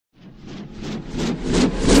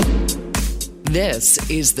This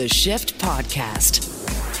is the Shift Podcast.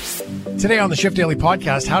 Today on the Shift Daily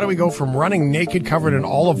Podcast, how do we go from running naked covered in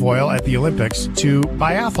olive oil at the Olympics to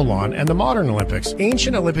biathlon and the modern Olympics?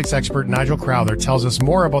 Ancient Olympics expert Nigel Crowther tells us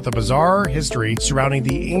more about the bizarre history surrounding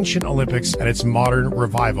the ancient Olympics and its modern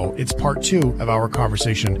revival. It's part 2 of our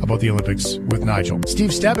conversation about the Olympics with Nigel.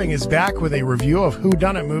 Steve Stebbing is back with a review of Who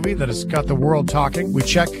Done It movie that has got the world talking. We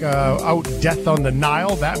check out Death on the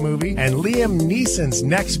Nile, that movie, and Liam Neeson's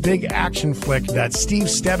next big action flick that Steve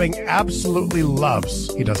Stebbing absolutely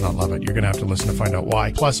loves. He does not love it. You're going to have to listen to find out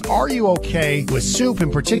why. Plus, are you okay with soup?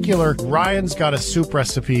 In particular, Ryan's got a soup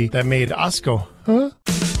recipe that made us go, huh?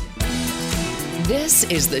 This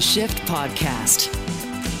is the Shift Podcast.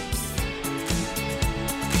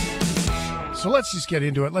 So let's just get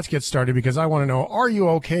into it. Let's get started because I want to know, are you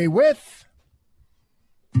okay with...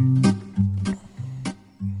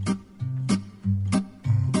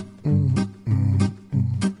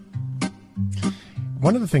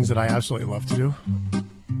 One of the things that I absolutely love to do,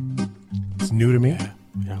 it's new to me.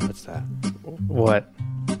 Yeah, what's that? What?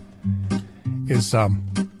 Is I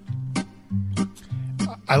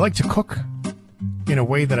like to cook in a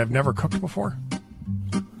way that I've never cooked before.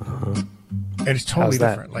 And it's totally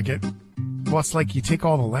different. Like it's like you take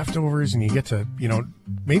all the leftovers and you get to,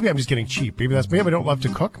 maybe I'm just getting cheap. Maybe I don't love to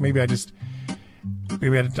cook. Maybe I don't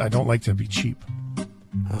like to be cheap.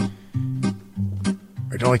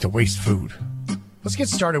 I don't like to waste food. Let's get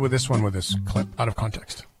started with this one with this clip out of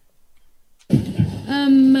context.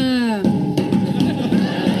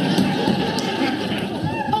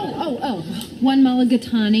 One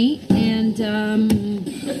mulligatawny and,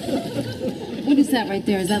 what is that right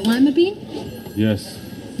there? Is that lima bean? Yes.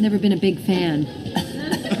 Never been a big fan.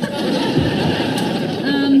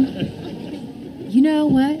 You know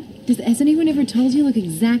what? Has anyone ever told you look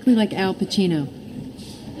exactly like Al Pacino?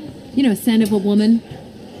 You know, Scent of a Woman?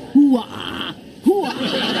 Hoo-ah! Hoo-ah!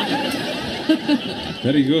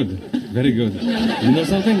 Very good. Very good. You know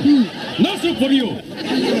something? No soup for you!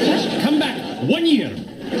 Come back 1 year!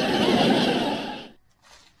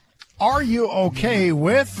 Are you okay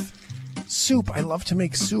with soup? I love to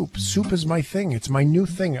make soup. Soup is my thing. It's my new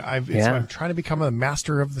thing. I'm trying to become a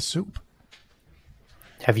master of the soup.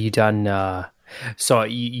 Have you done, so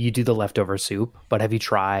you do the leftover soup, but have you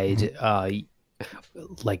tried,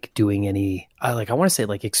 like doing any, I want to say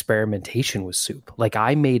like experimentation with soup? Like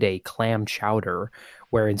I made a clam chowder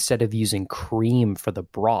where instead of using cream for the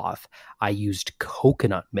broth, I used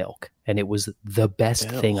coconut milk, and it was the best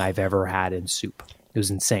thing I've ever had in soup. It was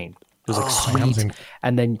insane. It was like sweet.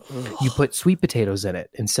 And then you put sweet potatoes in it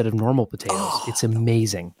instead of normal potatoes. It's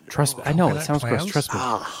amazing. Trust me. I know it sounds gross. Trust me.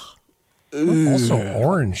 Also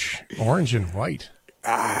orange and white.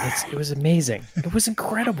 It was amazing. It was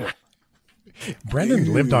incredible.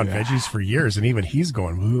 Brendan lived on veggies for years, and even he's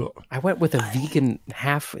going, ugh. I went with a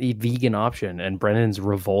half vegan option, and Brendan's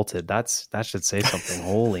revolted. That should say something.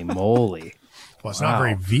 Holy moly. Well, it's not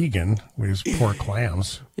very vegan. We use poor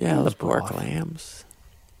clams. Yeah, the poor clams.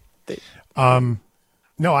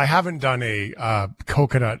 No, I haven't done a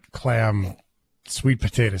coconut clam sweet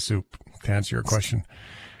potato soup, to answer your question.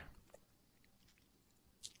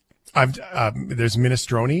 There's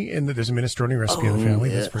minestrone there's a minestrone recipe in the family.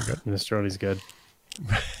 That's pretty good. Minestrone's good.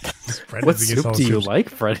 What soup do you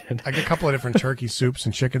like, Brendan? I get a couple of different turkey soups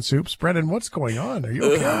and chicken soups. Brendan, what's going on? Are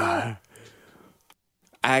you okay?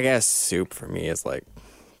 I guess soup for me is like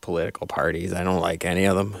political parties. I don't like any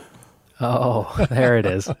of them. Oh, there it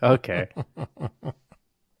is. Okay.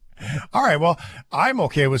 All right. Well, I'm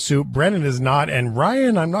okay with soup. Brendan is not. And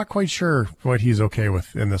Ryan, I'm not quite sure what he's okay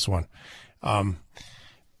with in this one.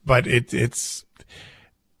 But it's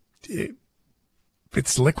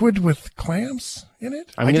liquid with clams in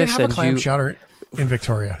it. I did have a clam chowder in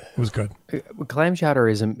Victoria. It was good. Clam chowder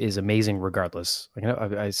is amazing regardless.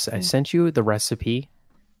 I sent you the recipe.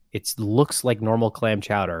 It looks like normal clam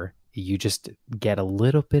chowder. You just get a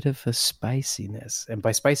little bit of a spiciness. And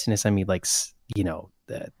by spiciness, I mean like,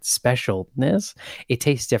 the specialness. It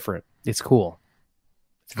tastes different. It's cool.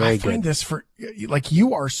 It's very good. I find this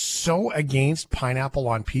you are so against pineapple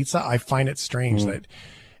on pizza. I find it strange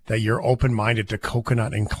that you're open-minded to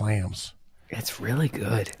coconut and clams. It's really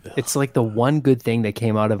good. It's like the one good thing that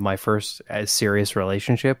came out of my first serious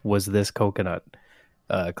relationship was this coconut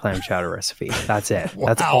clam chowder recipe. That's it. Wow.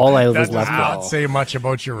 That's all I was left with. That does not say much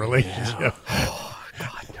about your relationship. Yeah. Oh,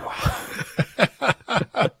 God,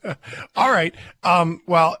 no. All right.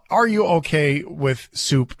 Well, are you okay with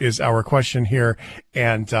soup is our question here.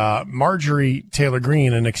 And Marjorie Taylor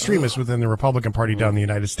Greene, an extremist within the Republican Party down in the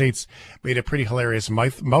United States, made a pretty hilarious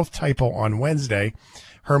mouth typo on Wednesday.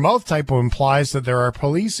 Her mouth typo implies that there are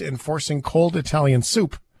police enforcing cold Italian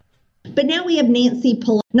soup. But now we have Nancy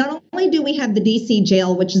Pelosi. Not only do we have the D.C.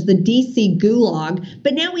 jail, which is the D.C. gulag,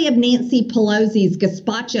 but now we have Nancy Pelosi's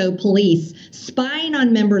gazpacho police spying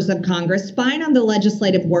on members of Congress, spying on the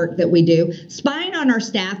legislative work that we do, spying on our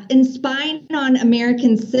staff, and spying on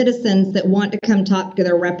American citizens that want to come talk to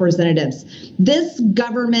their representatives. This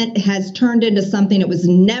government has turned into something it was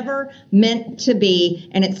never meant to be,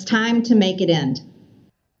 and it's time to make it end.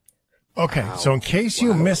 Okay, so in case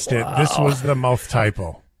you missed it, this was the mouth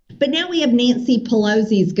typo. But now we have Nancy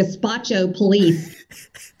Pelosi's gazpacho police.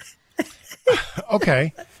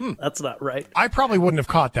 Okay. That's not right. I probably wouldn't have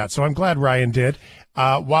caught that, so I'm glad Ryan did.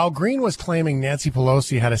 While Green was claiming Nancy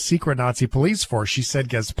Pelosi had a secret Nazi police force, she said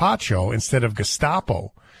gazpacho instead of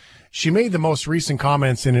Gestapo. She made the most recent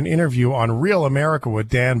comments in an interview on Real America with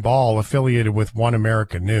Dan Ball, affiliated with One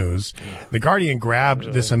America News. The Guardian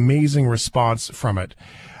grabbed this amazing response from it.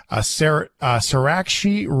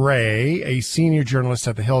 Sarakshi Ray, a senior journalist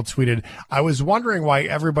at The Hill, tweeted, "I was wondering why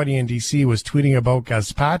everybody in D.C. was tweeting about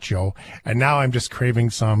gazpacho, and now I'm just craving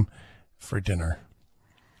some for dinner."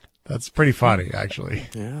 That's pretty funny, actually.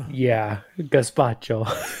 Yeah, gazpacho.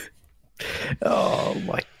 Oh,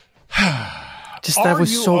 my. Just that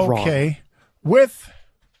was so wrong. Okay with...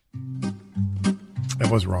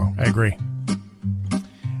 That was wrong. I agree.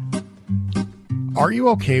 Are you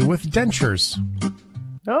okay with dentures?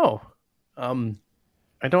 No,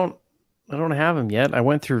 I don't have them yet. I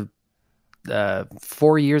went through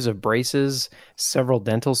 4 years of braces, several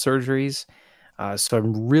dental surgeries. So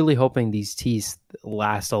I'm really hoping these teeth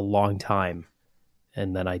last a long time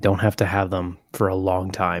and then I don't have to have them for a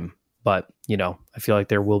long time. But, you know, I feel like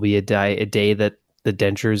there will be a day that the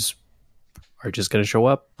dentures are just going to show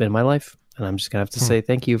up in my life. And I'm just going to have to say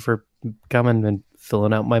thank you for coming and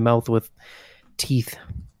filling out my mouth with teeth.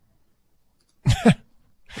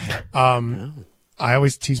 I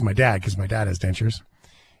always tease my dad because my dad has dentures,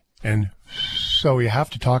 and so we have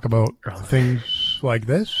to talk about things like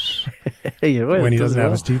this when he doesn't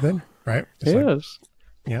have his teeth in, right? It's yes.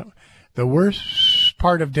 Yeah. The worst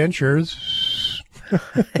part of dentures.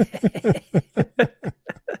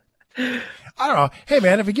 I don't know. Hey,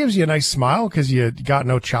 man, if it gives you a nice smile because you got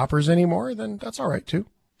no choppers anymore, then that's all right too.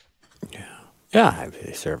 Yeah,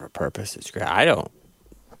 they serve a purpose. It's great. I don't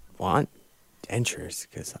want dentures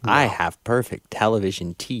because I have perfect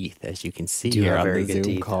television teeth, as you can see here on the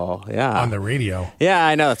Zoom call. Yeah, on the radio. Yeah,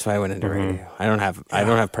 I know. That's why I went into radio. I don't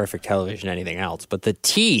have perfect television, anything else, but the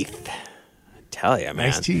teeth. I tell you, man,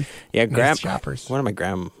 nice teeth. Yeah, nice choppers. One of my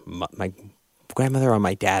grandmother on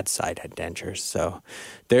my dad's side had dentures, so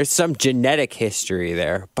there's some genetic history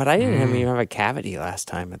there. But I didn't even have a cavity last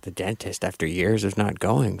time at the dentist after years of not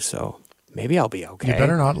going, so. Maybe I'll be okay. You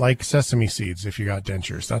better not like sesame seeds if you got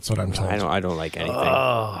dentures. That's what I'm told. I don't like anything.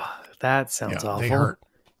 Oh, that sounds awful. They hurt.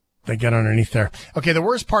 They get underneath there. Okay, the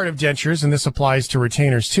worst part of dentures, and this applies to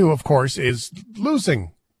retainers too, of course, is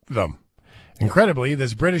losing them. Incredibly,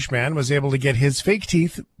 this British man was able to get his fake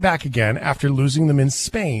teeth back again after losing them in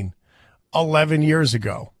Spain 11 years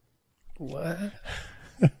ago. What?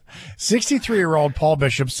 63-year-old Paul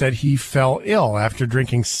Bishop said he fell ill after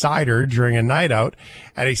drinking cider during a night out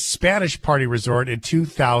at a Spanish party resort in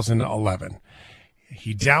 2011.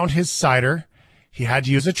 He downed his cider. He had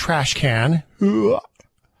to use a trash can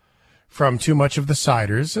from too much of the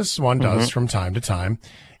ciders, as one does from time to time,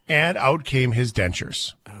 and out came his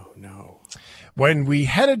dentures. Oh, no. When we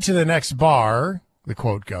headed to the next bar, the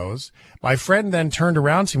quote goes, my friend then turned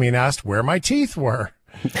around to me and asked where my teeth were.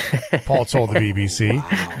 Paul told the BBC,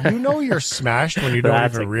 wow. You know you're smashed when you don't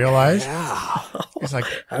even realize. He's like,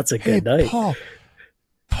 that's a good night.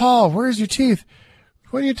 Paul, where's your teeth?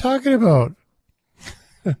 What are you talking about?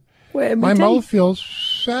 My mouth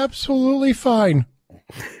feels absolutely fine.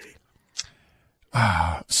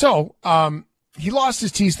 So he lost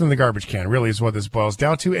his teeth in the garbage can, really is what this boils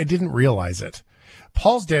down to, and didn't realize it.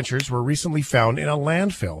 Paul's dentures were recently found in a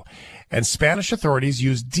landfill, and Spanish authorities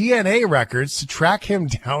used DNA records to track him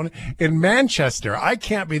down in Manchester. I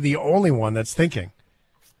can't be the only one that's thinking,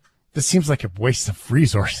 this seems like a waste of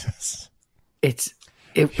resources. It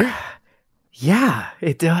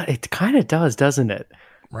kind of does, doesn't it?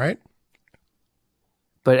 Right.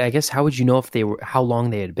 But I guess how would you know how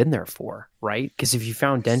long they had been there for, right? Because if you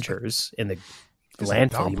found dentures in the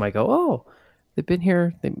landfill, you might go, oh, they've been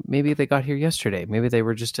here. Maybe they got here yesterday. Maybe they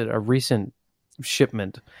were just a recent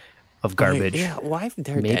shipment of garbage. Yeah, why aren't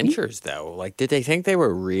there dentures, though? Like, did they think they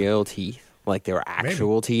were real teeth? Like, they were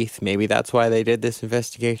actual teeth? Maybe that's why they did this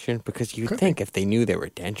investigation? Because you'd think if they knew they were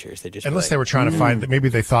dentures, they'd just Unless they were trying to find that maybe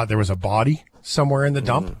they thought there was a body somewhere in the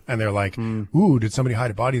dump, and they're like, ooh, did somebody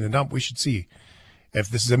hide a body in the dump? We should see if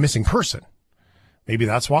this is a missing person. Maybe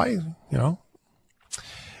that's why, you know.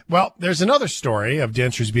 Well, there's another story of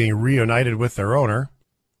dentures being reunited with their owner.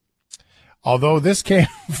 Although this came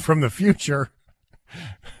from the future.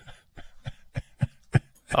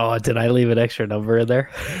 Oh, did I leave an extra number in there?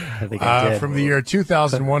 I think I did. From the year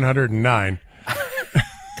 2109.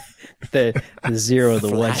 the zero, the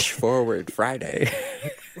Flash forward Friday.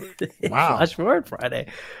 Wow. Flash forward Friday.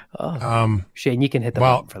 Oh. Shane, you can hit the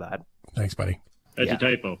button for that. Thanks, buddy. That's a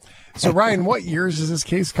typo. So, Ryan, what years does this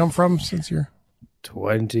case come from since you're...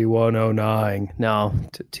 2109. No,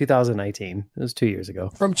 2019. It was 2 years ago.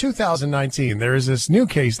 From 2019, there is this new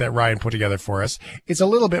case that Ryan put together for us. It's a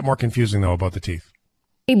little bit more confusing, though, about the teeth.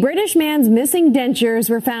 A British man's missing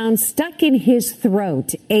dentures were found stuck in his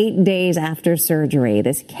throat 8 days after surgery.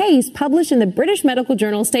 This case, published in the British Medical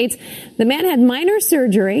Journal, states the man had minor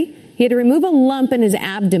surgery. He had to remove a lump in his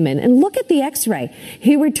abdomen. And look at the x-ray.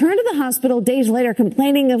 He returned to the hospital days later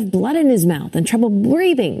complaining of blood in his mouth and trouble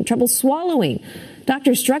breathing, trouble swallowing.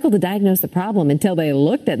 Doctors struggled to diagnose the problem until they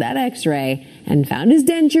looked at that x-ray and found his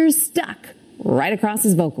dentures stuck right across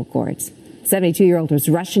his vocal cords. 72-year-old was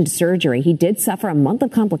rushed into surgery. He did suffer a month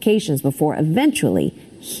of complications before eventually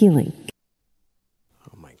healing.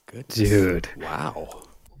 Oh, my goodness. Dude. Wow.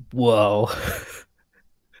 Whoa.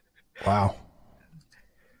 Wow.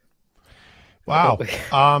 Wow.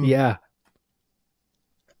 Yeah.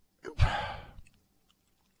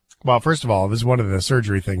 Well, first of all, this is one of the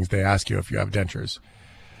surgery things they ask you if you have dentures.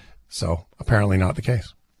 So apparently not the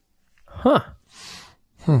case. Huh.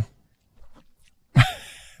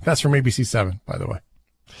 That's from ABC 7, by the way.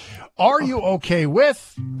 Are you okay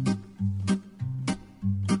with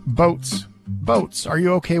boats? Boats. Are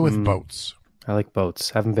you okay with boats? I like boats.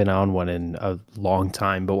 Haven't been on one in a long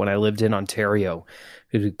time, but when I lived in Ontario,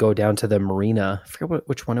 we'd go down to the marina. I forget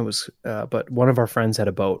which one it was, but one of our friends had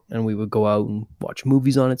a boat, and we would go out and watch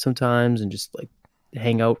movies on it sometimes and just like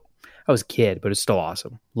hang out. I was a kid, but it's still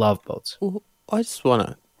awesome. Love boats. Well, I just want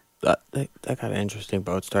to... That got an interesting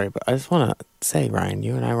boat story, but I just want to say, Ryan,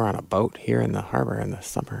 you and I were on a boat here in the harbor in the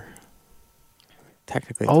summer.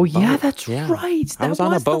 Technically, oh yeah, that's right. That I was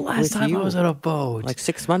on a boat the last with time you, I was on a boat, like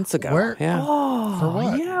 6 months ago. Where? Yeah. Oh, For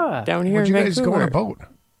what? Yeah, down here Where'd in you guys Vancouver. go on a boat?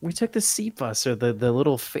 we took the sea bus or the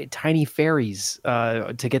little tiny ferries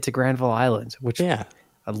to get to Granville Island, which I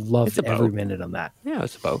loved every minute on that. Yeah,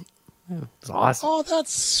 it's a boat. Yeah. It's awesome. Oh,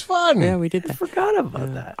 that's fun. Yeah, we did that. I forgot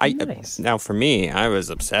about that. Nice. Now, for me, I was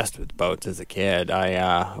obsessed with boats as a kid.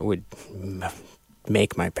 I would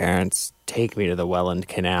make my parents take me to the Welland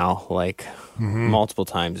Canal multiple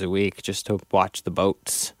times a week just to watch the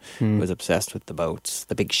boats. I was obsessed with the boats,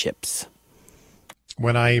 the big ships.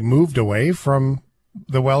 When I moved away from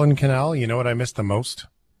the Welland Canal, you know what I missed the most?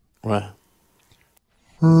 What?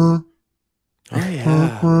 Oh,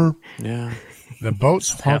 yeah. Yeah. The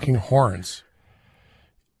boats honking horns.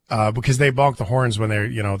 Because they bonk the horns when they're,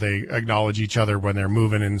 they acknowledge each other when they're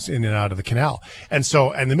moving in and out of the canal. And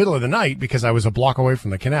so in the middle of the night, because I was a block away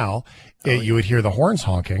from the canal, you would hear the horns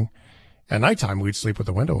honking. At nighttime, we'd sleep with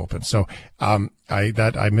the window open. So, I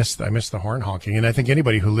missed the horn honking. And I think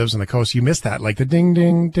anybody who lives on the coast, you miss that, like the ding,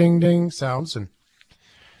 ding, ding, ding sounds. And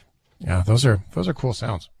yeah, those are cool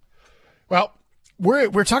sounds. Well,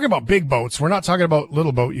 we're talking about big boats. We're not talking about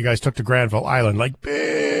little boat you guys took to Granville Island, like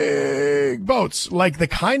big boats, like the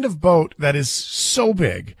kind of boat that is so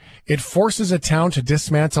big, it forces a town to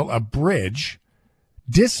dismantle a bridge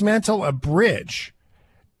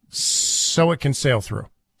so it can sail through.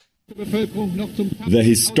 The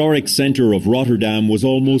historic centre of Rotterdam was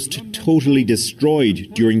almost totally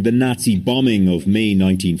destroyed during the Nazi bombing of May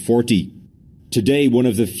 1940. Today, one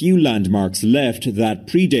of the few landmarks left that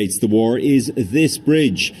predates the war is this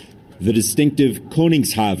bridge, the distinctive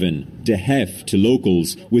Koningshaven, De Hef to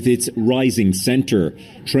locals, with its rising centre.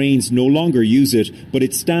 Trains no longer use it, but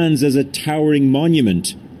it stands as a towering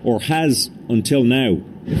monument, or has until now.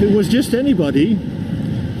 If it was just anybody,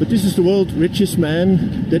 but this is the world's richest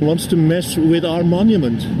man that wants to mess with our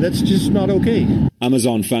monument. That's just not okay.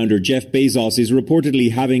 Amazon founder Jeff Bezos is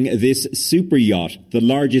reportedly having this super yacht, the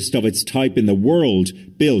largest of its type in the world,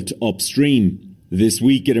 built upstream. This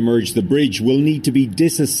week it emerged the bridge will need to be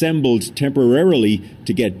disassembled temporarily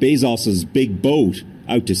to get Bezos's big boat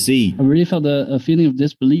out to sea. I really felt a feeling of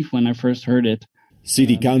disbelief when I first heard it.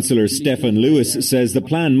 City Councillor Stefan Lewis says the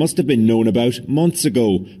plan must have been known about months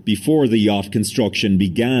ago, before the yacht construction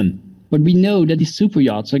began. But we know that these super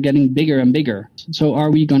yachts are getting bigger and bigger. So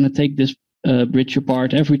are we going to take this bridge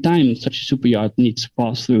apart every time such a super yacht needs to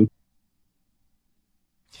pass through?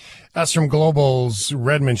 That's from Global's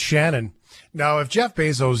Redmond Shannon. Now, if Jeff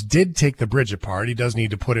Bezos did take the bridge apart, he does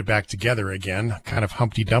need to put it back together again, kind of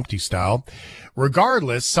Humpty Dumpty style.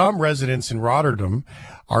 Regardless, some residents in Rotterdam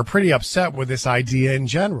are pretty upset with this idea in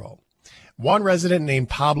general. One resident named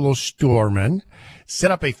Pablo Sturman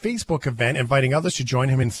set up a Facebook event inviting others to join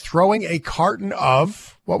him in throwing a carton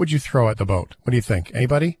of, what would you throw at the boat? What do you think?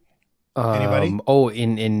 Anybody? Anybody?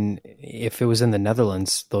 If it was in the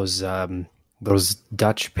Netherlands, those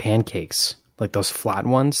Dutch pancakes, like those flat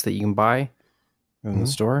ones that you can buy in the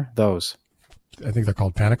store, those. I think they're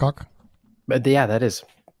called pannenkoek. But yeah, that is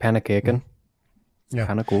pannenkoeken. Yeah.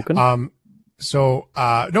 Pannenkoeken.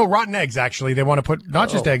 No, rotten eggs, actually. They want to put not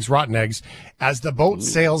just eggs, rotten eggs, as the boat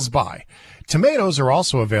sails by. Tomatoes are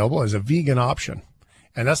also available as a vegan option.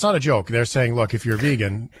 And that's not a joke. They're saying, look, if you're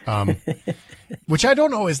vegan, which I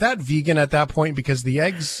don't know, is that vegan at that point? Because the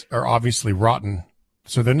eggs are obviously rotten.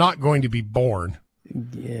 So they're not going to be born.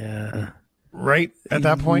 Yeah. Right? At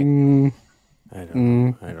that point? I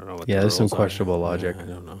don't know what there's some questionable are. logic. I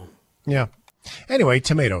don't know. Yeah. Anyway,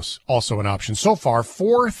 tomatoes, also an option. So far,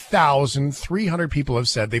 4,300 people have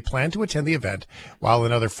said they plan to attend the event, while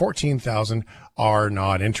another 14,000 are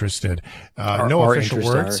not interested. No official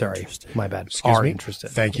word. Sorry, my bad. Excuse me.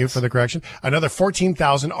 Interested. Thank you for the correction. Another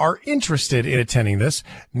 14,000 are interested in attending this.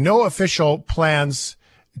 No official plans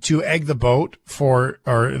to egg the boat or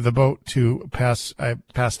the boat to pass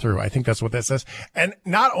through. I think that's what that says. And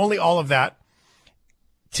not only all of that,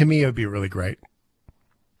 to me, it would be really great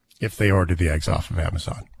if they ordered the eggs off of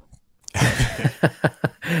Amazon.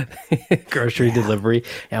 Grocery delivery,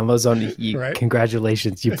 Amazon. Right?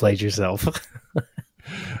 Congratulations, you played yourself.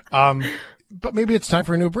 But maybe it's time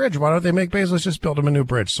for a new bridge. Why don't they make Bezos just build him a new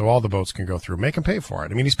bridge so all the boats can go through? Make him pay for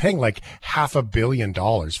it. I mean, he's paying like $500 million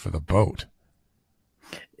for the boat.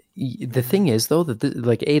 The thing is, though, that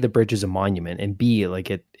the bridge is a monument, and B,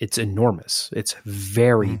 it's enormous. It's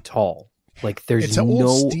very tall. Like there's it's an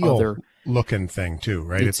old steel other looking thing too,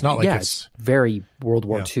 right? It's not like it's very World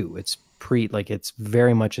War II. It's it's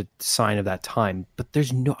very much a sign of that time. But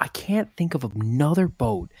I can't think of another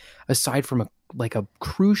boat aside from a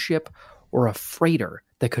cruise ship or a freighter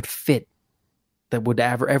that could fit, that would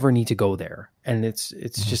ever need to go there. And it's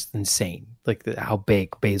just insane, how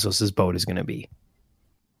big Bezos's boat is going to be.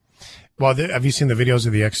 Well, have you seen the videos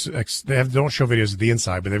of the they don't show videos of the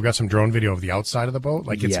inside, but they've got some drone video of the outside of the boat.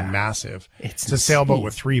 It's massive. It's a sailboat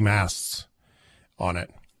with 3 masts on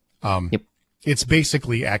it. Yep. It's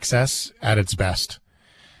basically excess at its best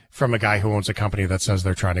from a guy who owns a company that says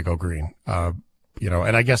they're trying to go green. And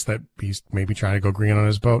I guess that he's maybe trying to go green on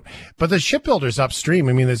his boat. But the shipbuilder's upstream.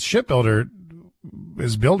 I mean, the shipbuilder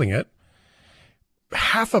is building it.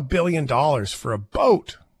 $500 million for a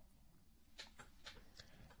boat.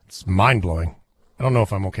 It's mind-blowing. I don't know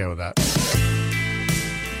if I'm okay with that.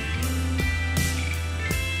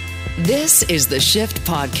 This is the Shift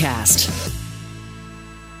Podcast.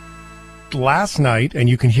 Last night, and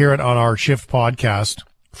you can hear it on our Shift Podcast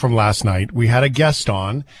from last night, we had a guest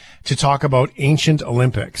on to talk about ancient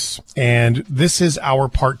Olympics. And this is our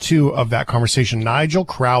part 2 of that conversation. Nigel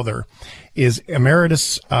Crowther is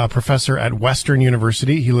emeritus professor at Western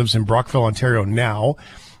University. He lives in Brockville, Ontario now.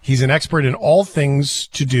 He's an expert in all things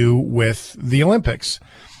to do with the Olympics.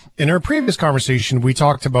 In our previous conversation, we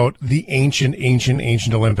talked about the ancient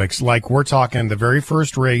Olympics. Like we're talking, the very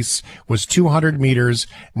first race was 200 meters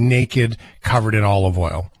naked, covered in olive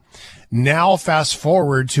oil. Now fast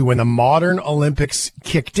forward to when the modern Olympics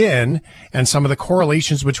kicked in and some of the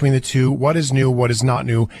correlations between the two, what is new, what is not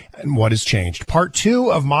new, and what has changed. Part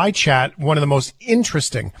 2 of my chat, one of the most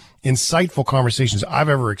interesting, insightful conversations I've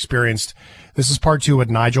ever experienced. This is part 2 with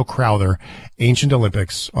Nigel Crowther, Ancient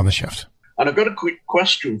Olympics on the Shift. And I've got a quick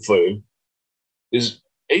question for you. Is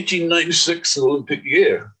 1896 an Olympic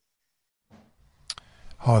year?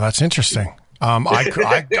 Oh, that's interesting.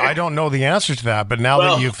 I don't know the answer to that, but now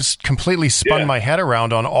that you've completely spun my head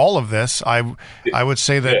around on all of this, I would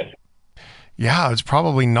say that, it's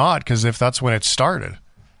probably not, because if that's when it started.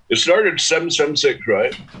 It started 776,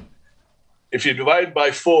 right? If you divide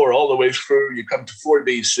by 4 all the way through, you come to 4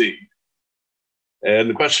 BC. And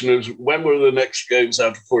the question is, when were the next games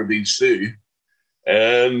after 4 BC?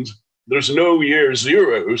 And there's no year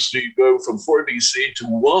 0, so you go from 4 BC to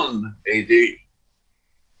 1 AD.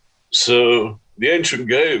 So the ancient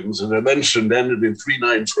games, as I mentioned, ended in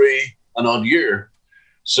 393, an odd year.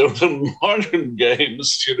 So the modern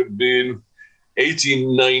games should have been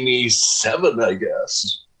 1897, I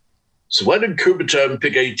guess. So why did Kubertan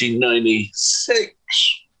pick 1896?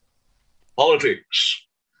 Politics.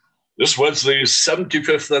 This was the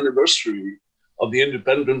 75th anniversary of the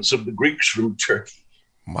independence of the Greeks from Turkey.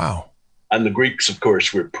 Wow. And the Greeks, of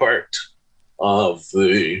course, were part of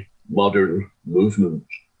the modern movement.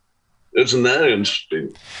 Isn't that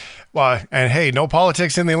interesting? Well, and hey, no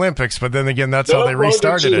politics in the Olympics, but then again, that's how they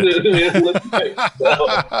restarted it.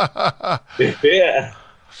 Yeah.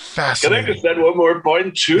 Fascinating. Can I just add one more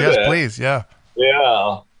point to that? Yes, please. Yeah.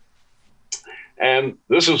 Yeah. And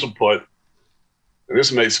this is a point, and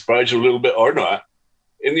this may surprise you a little bit or not.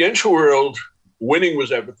 In the ancient world, winning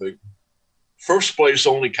was everything. First place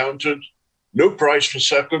only counted. No prize for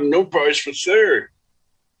second, no prize for third.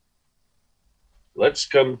 Let's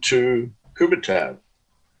come to Kuomintang.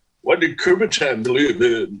 What did Kuomintang believe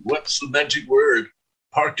in? What's the magic word?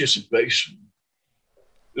 Participation.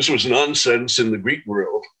 This was nonsense in the Greek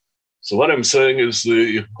world. So what I'm saying is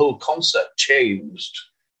the whole concept changed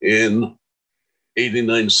in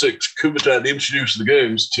 1896. Kuomintang introduced the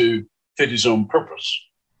games to fit his own purpose,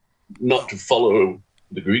 not to follow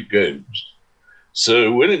the Greek games.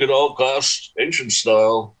 So winning at all costs, ancient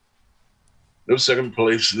style, no second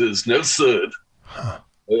places, no third.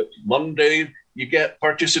 One day you get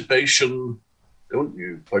participation, don't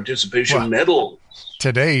you? Participation medals.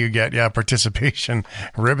 Today you get, participation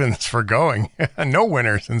ribbons for going. No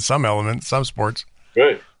winners in some elements, some sports.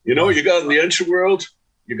 Right. You know what you got in the ancient world?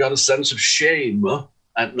 You got a sense of shame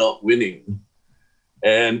at not winning.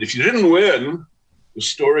 And if you didn't win, the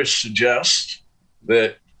stories suggest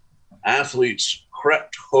that athletes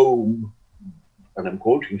crept home, and I'm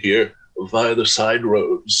quoting here, via the side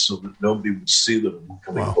roads so that nobody would see them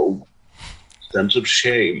coming home. Sense of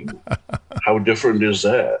shame. How different is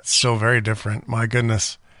that? So very different. My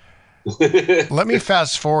goodness. Let me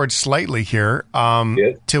fast forward slightly here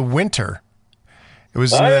to winter. It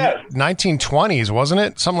was in the 1920s, wasn't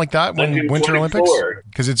it? Something like that, when Winter Olympics?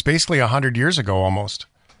 Because it's basically 100 years ago almost.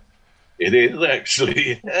 It is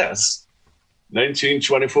actually, yes.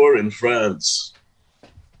 1924 in France.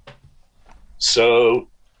 So,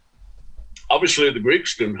 obviously the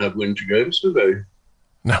Greeks didn't have winter games, did they?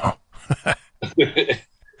 No.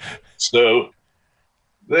 So,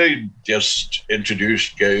 they just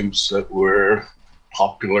introduced games that were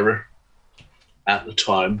popular at the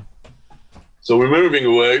time. So we're moving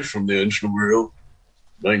away from the ancient world,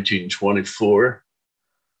 1924.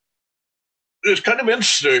 It's kind of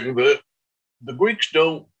interesting that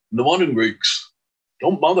the modern Greeks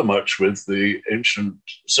don't bother much with the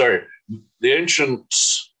ancients,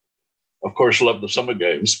 of course, love the summer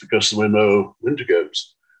games because there were no winter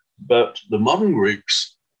games. But the modern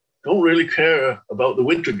Greeks don't really care about the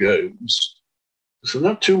winter games. So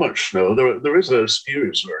not too much snow. There is a ski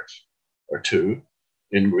resort or two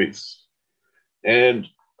in Greece. And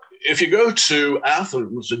if you go to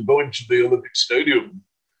Athens and go into the Olympic Stadium,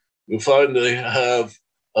 you'll find they have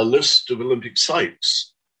a list of Olympic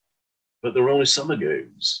sites, but they're only summer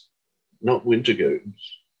games, not winter games.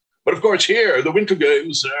 But of course here, the winter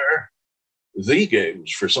games are the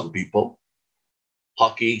games for some people.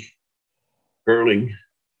 Hockey, hurling,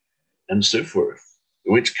 and so forth,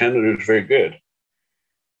 which Canada is very good.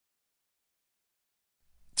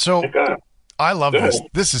 So I love this.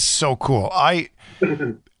 This is so cool.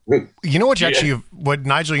 You know what,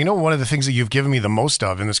 Nigel, one of the things that you've given me the most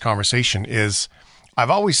of in this conversation is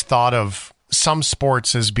I've always thought of some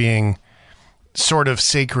sports as being sort of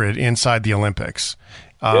sacred inside the Olympics.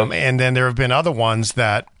 And then there have been other ones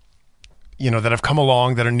that, that have come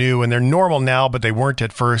along that are new and they're normal now, but they weren't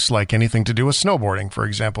at first, like anything to do with snowboarding, for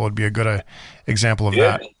example, would be a good example of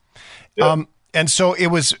that. Yeah. And so it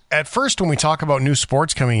was at first when we talk about new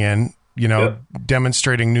sports coming in,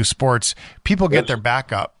 demonstrating new sports, people get their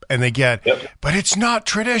back up and they get, but it's not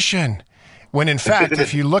tradition. When in fact,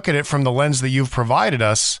 if you look at it from the lens that you've provided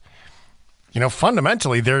us,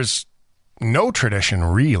 fundamentally there's no tradition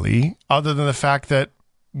really, other than the fact that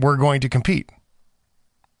we're going to compete.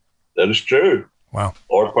 That is true. Wow.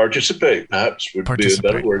 Or participate, perhaps, would be a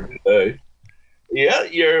better word today. Yeah,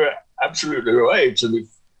 you're absolutely right. And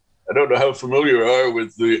I don't know how familiar you are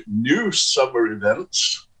with the new summer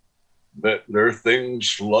events, but there are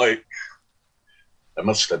things like, I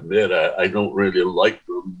must admit, I don't really like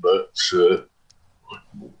them, but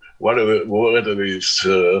what are these?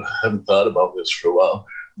 I haven't thought about this for a while,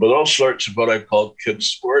 but all sorts of what I call kids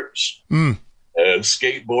sports, and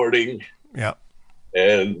skateboarding,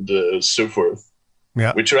 and so forth,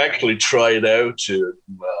 which are actually tried out in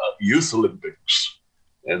Youth Olympics.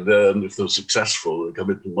 And then if they're successful, they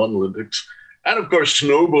come into Modern Olympics. And of course,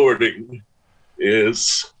 snowboarding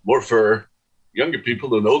is more for younger people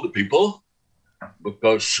than older people,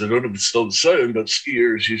 because I don't know if it's still the same, but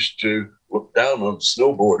skiers used to look down on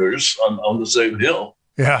snowboarders on the same hill.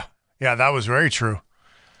 Yeah, that was very true.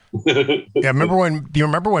 Do you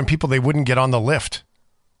remember when people, they wouldn't get on the lift?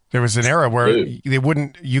 There was an era where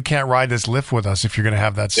you can't ride this lift with us if you're going to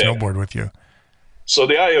have that snowboard with you. So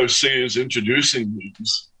the IOC is introducing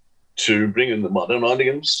these to bring in the modern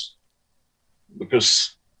audience,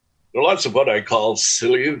 because there are lots of what I call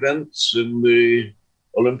silly events in the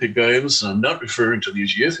Olympic Games. I'm not referring to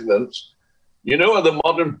these youth events. You know what the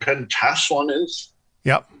modern pentathlon is?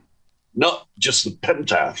 Yep. Not just the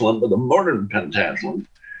pentathlon, but the modern pentathlon,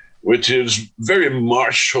 which is very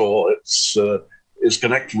martial. It's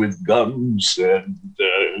connected with guns and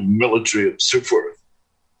military and so forth.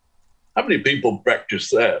 How many people practice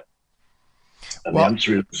that? And the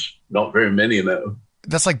answer is not very many now.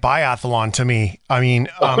 That's like biathlon to me. I mean,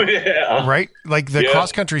 right? Like the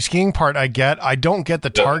cross-country skiing part I get. I don't get the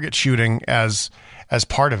target shooting as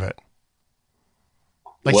part of it.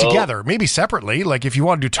 Like together, maybe separately. Like if you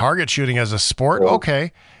want to do target shooting as a sport,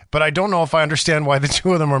 okay. But I don't know if I understand why the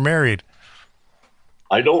two of them are married.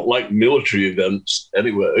 I don't like military events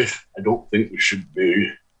anyway. I don't think we should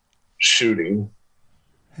be shooting.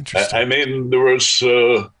 Interesting. I mean, there was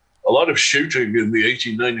a lot of shooting in the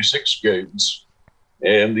 1896 games,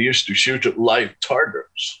 and they used to shoot at live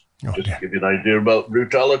targets. Just to give you an idea about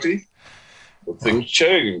brutality. But things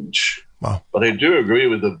change. Wow. But I do agree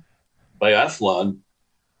with the biathlon.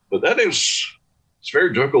 But it's a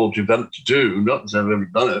very difficult event to do. Not that I've ever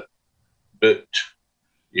done it, but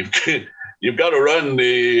you've got to run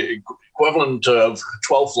the equivalent of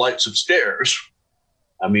 12 flights of stairs.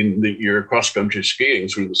 I mean, you're cross-country skiing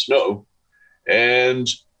through the snow, and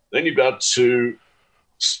then you've got to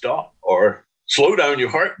stop or slow down your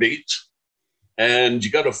heartbeat, and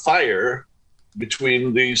you got to fire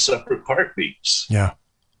between the separate heartbeats. Yeah.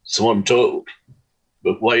 So I'm told.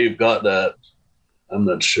 But why you've got that, I'm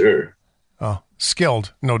not sure. Oh,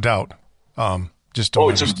 skilled, no doubt. Just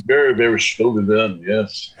it's a very, very skilled event,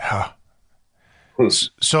 yes. Yeah.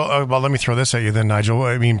 So, well, let me throw this at you then, Nigel.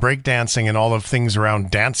 I mean, breakdancing and all of things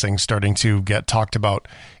around dancing starting to get talked about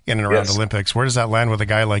in and around Olympics. Where does that land with a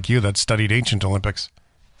guy like you that studied ancient Olympics?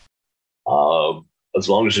 As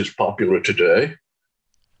long as it's popular today.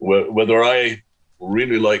 Whether I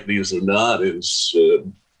really like these or not is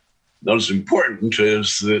not as important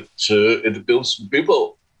as that it appeals to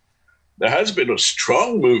people. There has been a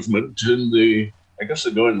strong movement in I guess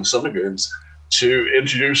they're going in the Summer Games, to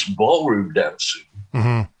introduce ballroom dancing.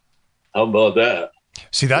 Mm-hmm. How about that?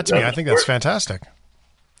 See, that to me, I think that's fantastic.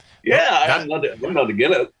 Yeah, I'm not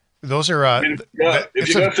against it. Those are... if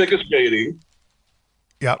you're going to figure skating,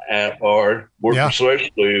 or more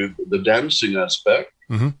precisely, the dancing aspect,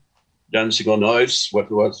 dancing on ice,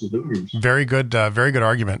 what's the difference? Very good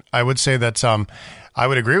argument. I would say that I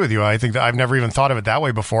would agree with you. I think that I've never even thought of it that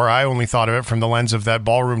way before. I only thought of it from the lens of that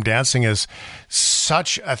ballroom dancing is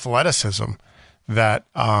such athleticism that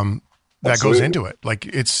that goes into it. Like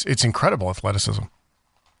it's incredible athleticism.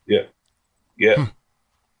 Yeah.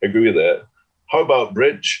 I agree with that. How about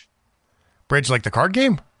bridge? Bridge, like the card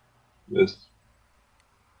game? Yes.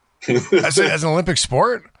 as an Olympic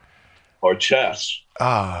sport? Or chess?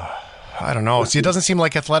 I don't know. See, it doesn't seem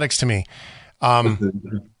like athletics to me.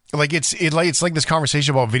 Like it's like this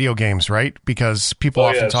conversation about video games, right? Because people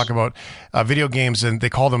often talk about video games and they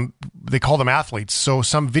call them athletes. So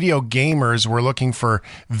some video gamers were looking for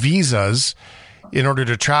visas in order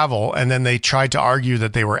to travel, and then they tried to argue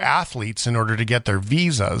that they were athletes in order to get their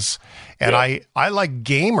visas. And I like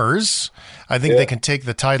gamers. I think they can take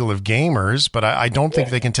the title of gamers, but I don't think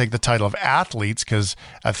they can take the title of athletes, because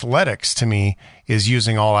athletics to me is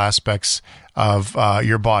using all aspects of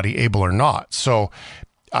your body, able or not. So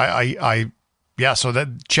so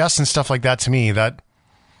that chess and stuff like that, to me, that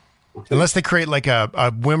unless they create like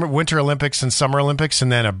a Winter Olympics and Summer Olympics and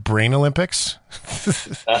then a Brain Olympics.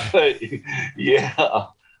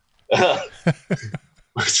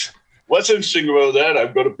 What's interesting about that,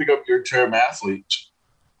 I'm going to pick up your term athlete,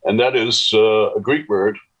 and that is a Greek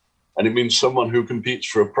word, and it means someone who competes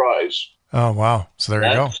for a prize. Oh, wow. So there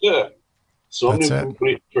you go. That's it. Someone who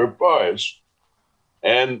competes for a prize.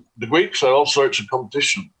 And the Greeks had all sorts of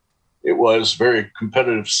competition. It was a very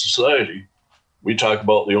competitive society. We talk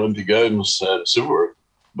about the Olympic Games and so forth,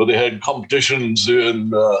 but they had competitions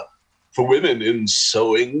for women in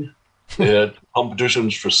sewing. They had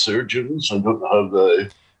competitions for surgeons. I don't know how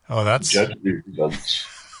they judge these events.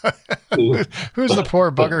 Who's the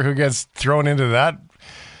poor bugger who gets thrown into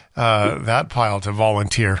that pile to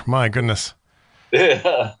volunteer? My goodness.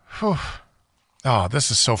 Yeah. Whew. Oh, this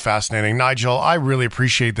is so fascinating. Nigel, I really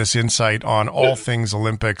appreciate this insight on all things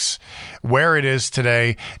Olympics, where it is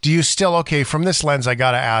today. Do you still, from this lens, I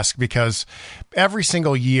got to ask, because every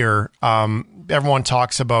single year, everyone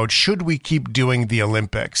talks about, should we keep doing the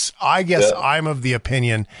Olympics? I guess I'm of the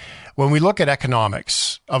opinion, when we look at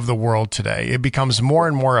economics of the world today, it becomes more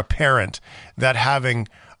and more apparent that having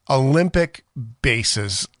Olympic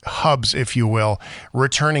bases, hubs, if you will,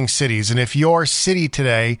 returning cities. And if your city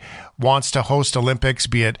today wants to host Olympics,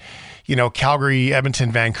 be it, Calgary,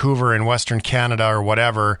 Edmonton, Vancouver in Western Canada or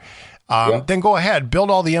whatever, then go ahead, build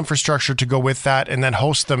all the infrastructure to go with that and then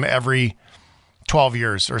host them every 12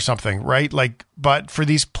 years or something, right? But for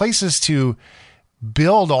these places to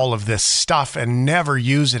build all of this stuff and never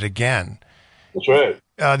use it again. That's right.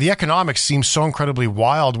 The economics seems so incredibly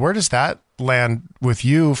wild. Where does that land with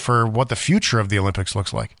you for what the future of the Olympics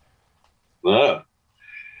looks like?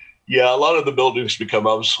 Yeah, a lot of the buildings become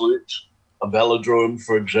obsolete. A velodrome,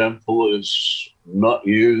 for example, is not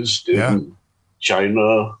used in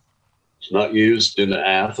China. It's not used in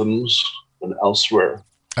Athens and elsewhere.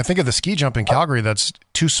 I think of the ski jump in Calgary that's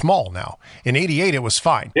too small now. In 88, it was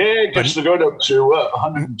fine. Yeah, because they're going up to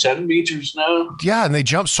 110 meters now. Yeah, and they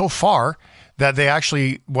jump so far that they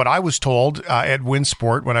actually, what I was told at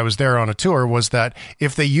Windsport when I was there on a tour, was that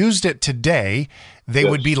if they used it today, they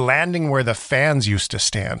would be landing where the fans used to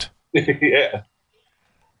stand. Yeah.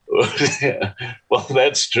 Well,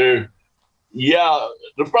 that's true. Yeah,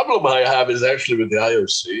 the problem I have is actually with the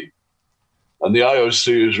IOC. And the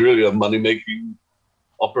IOC is really a money-making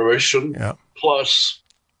operation. Yeah. Plus,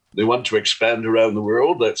 they want to expand around the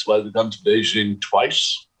world. That's why they've come to Beijing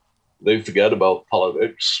twice. They forget about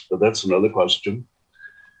politics, but that's another question.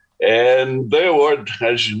 And they award,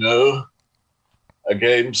 as you know,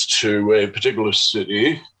 games to a particular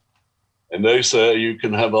city. And they say you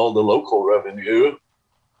can have all the local revenue,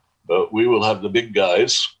 but we will have the big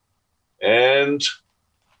guys. And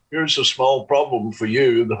here's a small problem for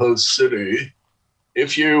you, the host city.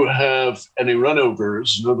 If you have any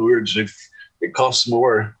runovers, in other words, if it costs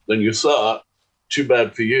more than you thought, too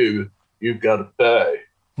bad for you, you've got to pay.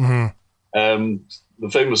 Mm-hmm. And the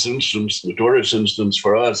famous instance, notorious instance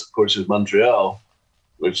for us, of course, is Montreal,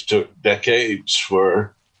 which took decades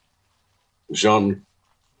for Jean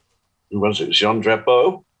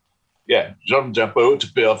Drapeau? Yeah, Jean Drapeau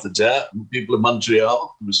to pay off the debt. And people in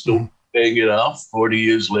Montreal were still paying it off 40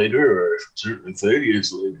 years later, or certainly 30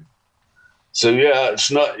 years later. So, yeah,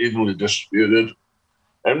 it's not evenly distributed.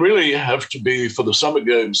 And really you have to be, for the Summer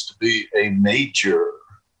Games, to be a major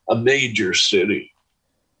city.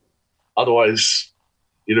 Otherwise,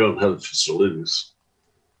 you don't have facilities.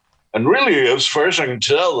 And really, as far as I can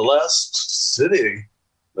tell, the last city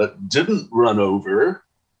that didn't run over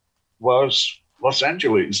was Los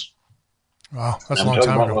Angeles. Wow, that's a long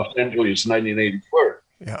time ago. Los Angeles, 1984.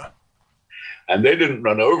 Yeah. And they didn't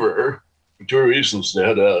run over for two reasons. They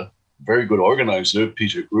had a very good organizer,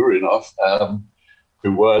 Peter Gurinoff,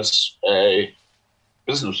 who was a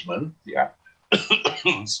businessman. Yeah.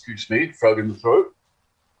 Excuse me, frog in the throat.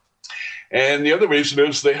 And the other reason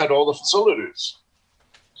is they had all the facilities.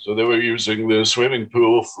 So they were using the swimming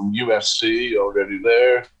pool from USC already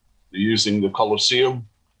there. They're using the Coliseum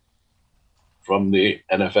from the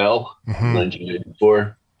NFL in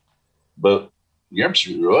 1984. But you're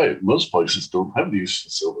absolutely right. Most places don't have these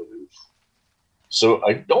facilities. So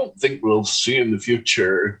I don't think we'll see in the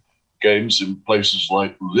future games in places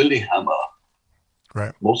like Lillehammer.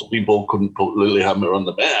 Right. Most people couldn't put Lillehammer on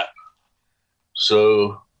the map.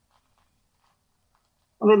 So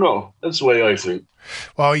I don't know. That's the way I think.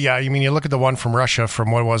 Well, yeah. I mean, you look at the one from Russia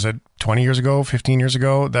from, what was it, 20 years ago, 15 years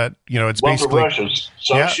ago, that, it's basically... One from Russia,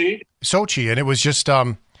 Sochi? Yeah, Sochi. And it was just,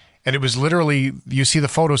 and it was literally, you see the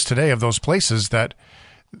photos today of those places that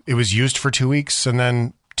it was used for 2 weeks and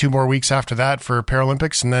then 2 more weeks after that for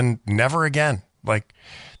Paralympics and then never again. Like,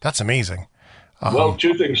 that's amazing. Well,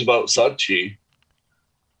 two things about Sochi.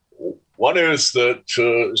 One is that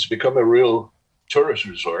it's become a real tourist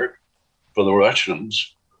resort for the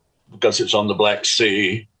Russians because it's on the Black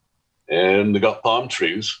Sea and they got palm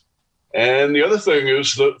trees. And the other thing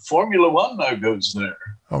is that Formula One now goes there.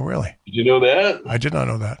 Oh, really? Did you know that? I did not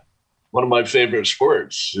know that. One of my favorite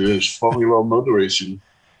sports is Formula One motor racing.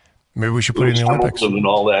 Maybe we should put it in the Olympics. And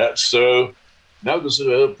all that. So now there's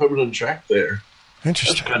a permanent track there.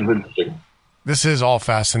 Interesting. That's kind of interesting. This is all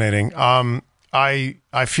fascinating.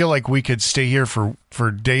 I feel like we could stay here for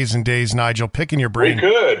days and days, Nigel, picking your brain. We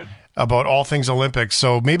could. About all things Olympics.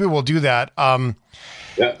 So maybe we'll do that.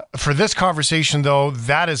 For this conversation, though,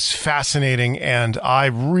 that is fascinating, and I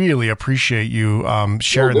really appreciate you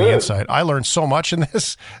sharing the insight. I learned so much in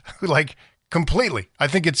this, like, completely. I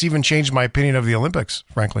think it's even changed my opinion of the Olympics,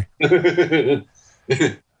 frankly. It's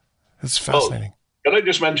fascinating. Can I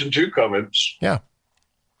just mention 2 comments? Yeah.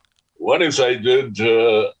 One is I did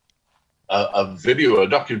a video, a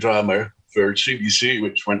docudrama for CBC,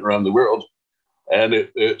 which went around the world. And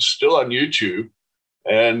it's still on YouTube.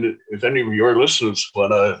 And if any of your listeners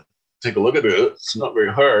want to take a look at it, it's not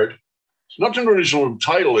very hard. It's not an original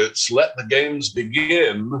title. It's Let the Games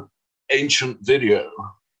Begin, Ancient Video.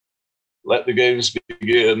 Let the Games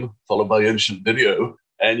Begin, followed by Ancient Video.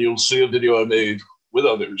 And you'll see a video I made with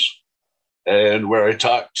others. And where I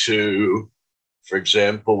talk to, for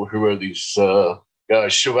example, who are these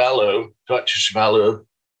guys? Chevallo, talk to Chevallo.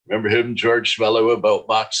 Remember him, George Chevallo, about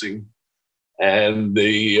boxing. And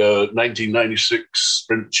the 1996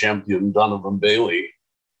 sprint champion, Donovan Bailey,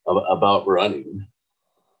 about running.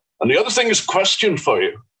 And the other thing is question for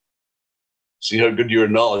you. See how good your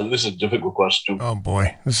knowledge. This is a difficult question. Oh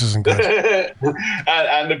boy, this isn't good.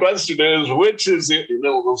 and the question is, which is the, it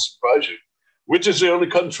will surprise you, which is the only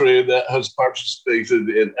country that has participated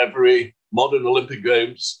in every modern Olympic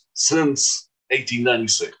Games since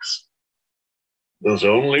 1896? There's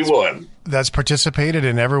only one. That's participated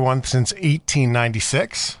in everyone since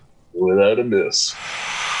 1896? Without a miss.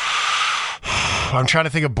 I'm trying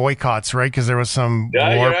to think of boycotts, right? Because there was some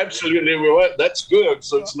Yeah, war. you're absolutely right. That's good.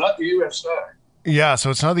 So it's not the USA. Yeah, so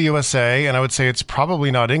it's not the USA, and I would say it's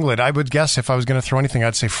probably not England. I would guess if I was going to throw anything,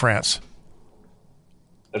 I'd say France.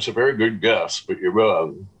 That's a very good guess, but you're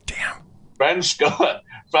wrong. Damn. France got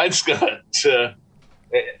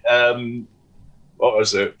what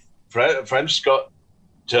was it? France got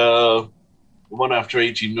the one after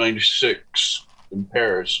 1896 in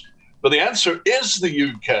Paris. But the answer is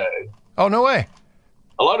the UK. Oh, no way.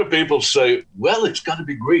 A lot of people say, well, it's got to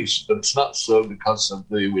be Greece, but it's not so because of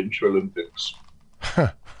the Winter Olympics.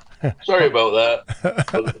 Sorry about that.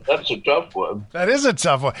 But that's a tough one. That is a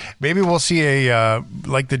tough one. Maybe we'll see a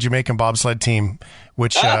like the Jamaican bobsled team,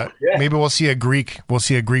 which maybe we'll see a Greek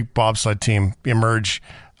bobsled team emerge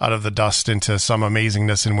out of the dust into some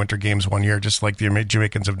amazingness in Winter Games one year, just like the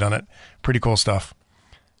Jamaicans have done it. Pretty cool stuff.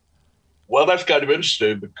 Well, that's kind of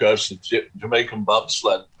interesting because the Jamaican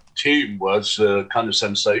bobsled team was kind of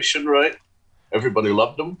sensation, right? Everybody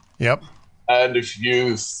loved them. Yep. And if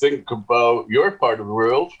you think about your part of the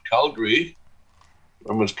world, Calgary,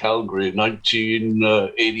 when was Calgary?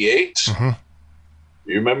 1988. Mm-hmm.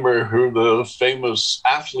 You remember who the famous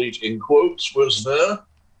athlete in quotes was there?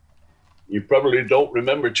 You probably don't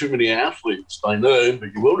remember too many athletes by name,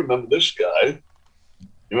 but you will remember this guy.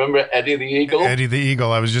 You remember Eddie the Eagle? Eddie the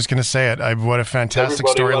Eagle. I was just going to say it. What a fantastic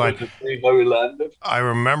storyline. To see how he landed. I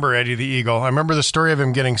remember Eddie the Eagle. I remember the story of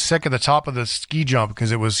him getting sick at the top of the ski jump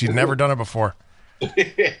because he'd never done it before.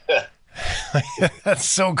 That's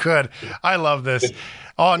so good. I love this.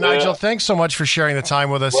 Oh, Nigel, thanks so much for sharing the time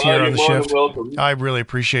with us here on the shift. Welcome. I really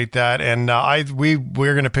appreciate that. And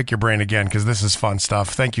we're going to pick your brain again because this is fun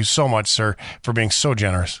stuff. Thank you so much, sir, for being so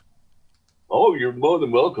generous. Oh, you're more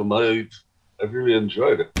than welcome. I really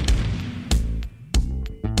enjoyed it.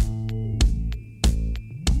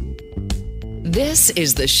 This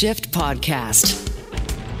is the Shift Podcast.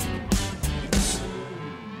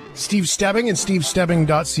 Steve Stebbing and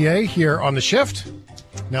stevestebbing.ca here on the shift.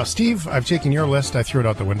 Now, Steve, I've taken your list. I threw it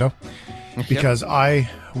out the window because I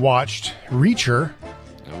watched Reacher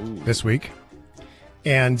this week,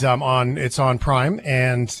 and it's on Prime,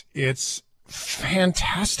 and it's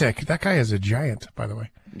fantastic. That guy is a giant, by the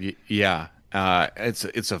way. Yeah,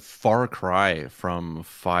 it's a far cry from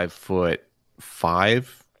 5'5"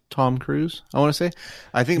 Tom Cruise, I want to say.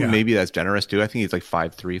 I think maybe that's generous too. I think he's like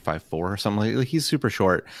 5'3", 5'4", or something like he's super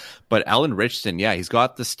short. But Alan Richardson, he's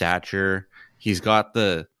got the stature, he's got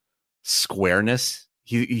the squareness.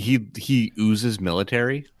 He oozes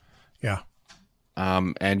military. Yeah.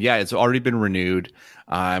 And it's already been renewed.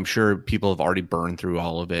 I'm sure people have already burned through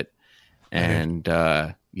all of it. And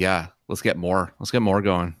let's get more. Let's get more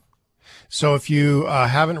going. So if you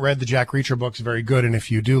haven't read the Jack Reacher books, very good. And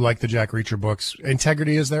if you do like the Jack Reacher books,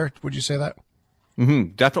 integrity is there. Would you say that?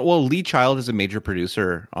 Mm-hmm. Definitely. Well, Lee Child is a major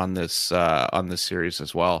producer on this series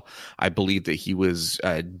as well. I believe that he was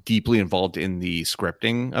deeply involved in the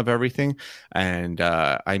scripting of everything. And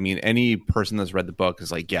I mean, any person that's read the book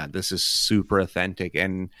is like, this is super authentic.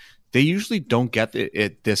 And they usually don't get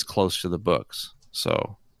it this close to the books.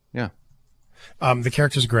 So, yeah. The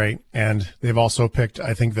character's great, and they've also picked,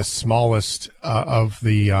 I think, the smallest of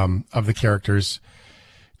the characters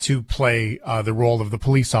to play the role of the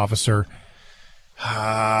police officer.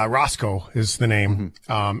 Roscoe is the name,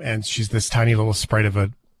 and she's this tiny little sprite of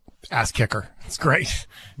a ass kicker. It's great.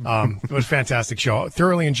 It was a fantastic show.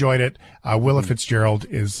 Thoroughly enjoyed it. Willa Fitzgerald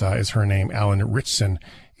is her name. Alan Richardson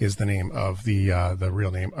is the name of the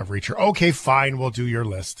real name of Reacher. Okay, fine. We'll do your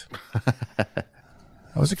list.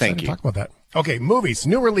 I was excited to talk about that. Okay, movies,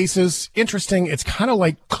 new releases, interesting. It's kind of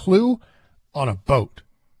like Clue on a boat.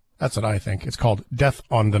 That's what I think. It's called Death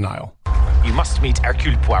on the Nile. You must meet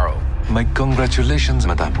Hercule Poirot. My congratulations,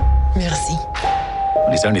 madame. Merci. Well,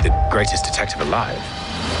 he's only the greatest detective alive.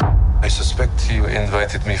 I suspect you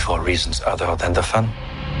invited me for reasons other than the fun.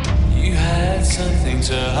 You had something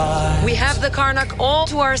to hide. We have the Karnak all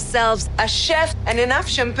to ourselves, a chef and enough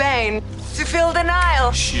champagne to fill the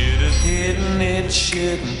Nile. Should have hidden it,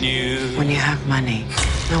 shouldn't you? When you have money,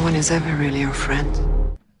 no one is ever really your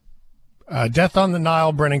friend. Death on the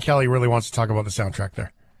Nile. Brennan Kelly really wants to talk about the soundtrack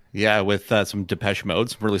there. Yeah, with some Depeche Mode,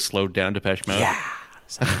 some really slowed down Depeche Mode. Yeah,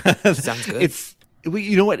 sounds good.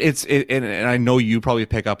 You know what? And I know you probably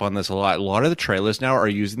pick up on this a lot. A lot of the trailers now are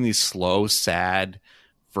using these slow, sad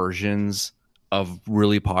versions of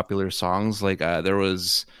really popular songs. Like there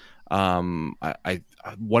was, one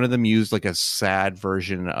of them used like a sad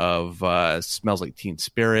version of "Smells Like Teen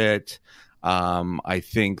Spirit." I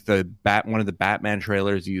think one of the Batman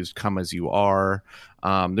trailers used "Come As You Are."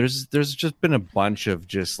 There's just been a bunch of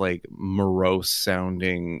just like morose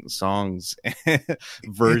sounding songs,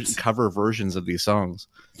 cover versions of these songs.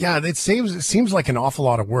 Yeah, it seems like an awful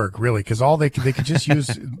lot of work, really, because all they could just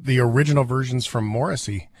use the original versions from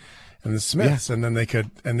Morrissey and the Smiths, and then they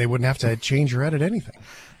wouldn't have to change or edit anything.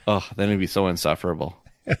 Oh, then it'd be so insufferable.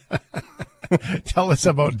 Tell us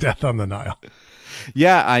about Death on the Nile.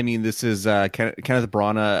 Yeah, I mean, this is Kenneth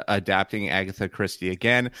Branagh adapting Agatha Christie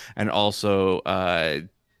again, and also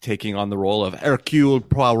taking on the role of Hercule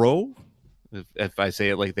Poirot, if I say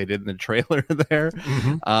it like they did in the trailer there.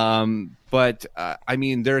 Mm-hmm. But I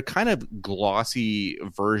mean, they're kind of glossy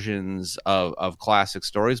versions of classic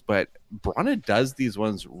stories, but Branagh does these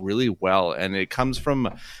ones really well, and it comes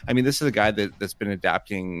from, I mean, this is a guy that's been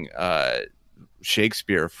adapting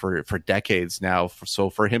Shakespeare for decades now, so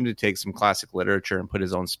for him to take some classic literature and put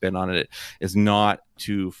his own spin on it is not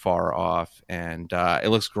too far off, and it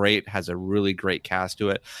looks great. Has a really great cast to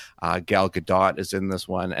it. Gal Gadot is in this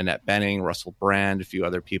one, Annette Bening, Russell Brand, a few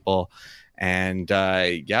other people, and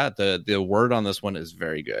the word on this one is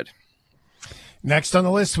very good. Next on the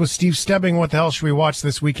list was Steve Stebbing. What the hell should we watch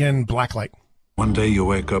this weekend? Blacklight. One day you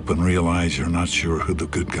wake up and realize you're not sure who the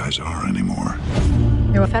good guys are anymore.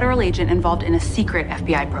 You're a federal agent involved in a secret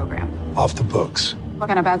FBI program. Off the books. What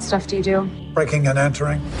kind of bad stuff do you do? Breaking and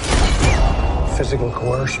entering. Physical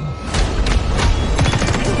coercion.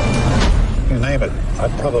 You name it,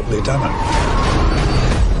 I've probably done it.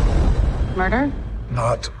 Murder?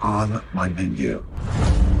 Not on my menu.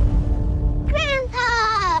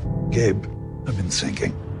 Grandpa! Gabe, I've been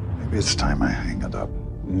thinking. Maybe it's time I hang it up.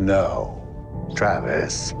 No.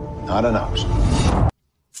 Travis, not an option.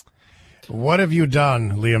 What have you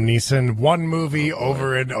done, Liam Neeson? One movie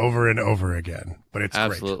over and over and over again, but it's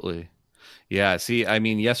absolutely great. Yeah, see, I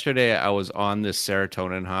mean, yesterday I was on this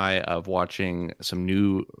serotonin high of watching some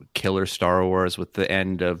new killer Star Wars with the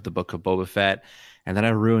end of the Book of Boba Fett, and then I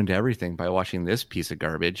ruined everything by watching this piece of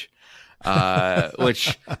garbage,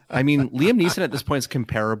 which, I mean, Liam Neeson at this point is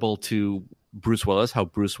comparable to Bruce Willis, how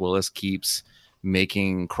Bruce Willis keeps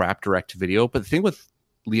making crap direct-to-video, but the thing with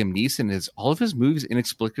Liam Neeson is all of his movies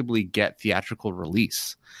inexplicably get theatrical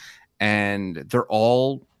release, and they're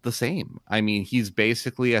all the same. I mean, he's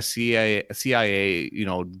basically a CIA,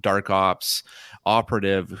 dark ops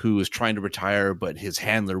operative who is trying to retire, but his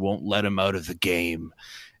handler won't let him out of the game.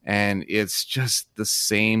 And it's just the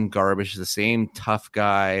same garbage, the same tough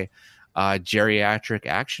guy, geriatric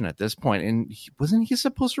action at this point. And wasn't he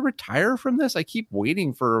supposed to retire from this? I keep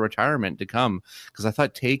waiting for a retirement to come because I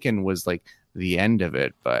thought Taken was like the end of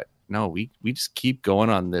it, but no, we just keep going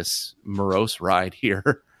on this morose ride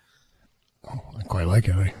here. Oh, I quite like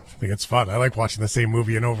it. I think it's fun. I like watching the same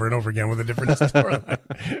movie and over again with a different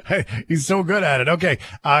storyline. He's so good at it. Okay,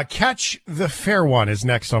 Catch the Fair One is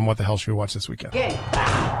next on What the Hell Should We Watch this weekend? Again,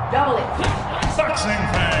 double it. Boxing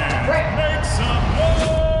fans, make some noise.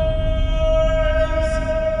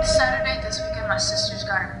 Saturday this weekend, my sister's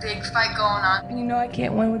got a big fight going on. You know I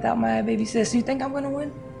can't win without my baby sis. You think I'm gonna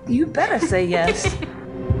win? You better say yes.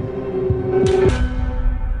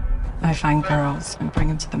 I find girls and bring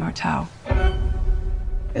them to the motel.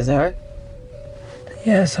 Is that right?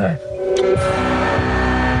 Yes, sir.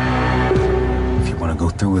 If you want to go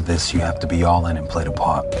through with this, you have to be all in and play the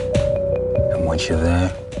part. And once you're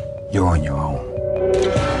there, you're on your own.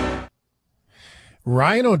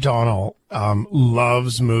 Ryan O'Donnell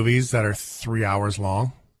loves movies that are 3 hours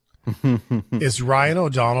long. Is Ryan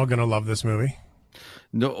O'Donnell going to love this movie?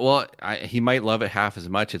 No, well, he might love it half as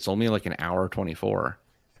much. It's only like an hour 24.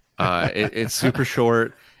 It's super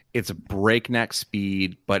short. It's breakneck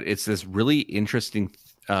speed, but it's this really interesting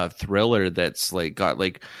thriller that's like got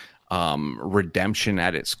like redemption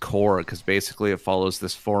at its core, because basically it follows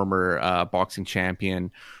this former boxing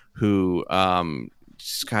champion who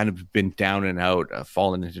just kind of been down and out,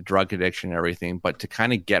 fallen into drug addiction and everything. But to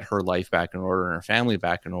kind of get her life back in order and her family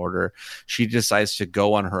back in order, she decides to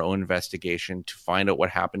go on her own investigation to find out what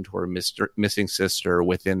happened to her missing sister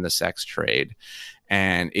within the sex trade.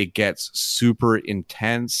 And it gets super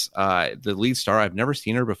intense. The lead star, I've never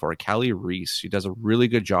seen her before, Callie Reese. She does a really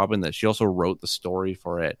good job in this. She also wrote the story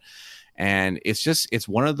for it. And it's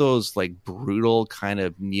one of those like brutal kind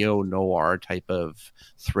of neo-noir type of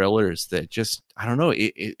thrillers that just, I don't know,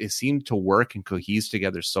 it seemed to work and cohese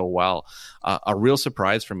together so well. A real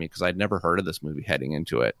surprise for me because I'd never heard of this movie heading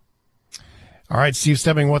into it. All right, Steve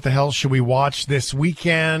Stebbing, what the hell should we watch this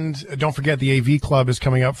weekend? Don't forget the AV Club is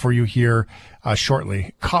coming up for you here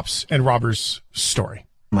shortly. Cops and Robbers Story.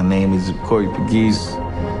 My name is Corey Pegues,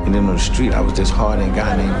 and then on the street, I was this hard-in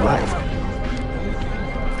guy named Life.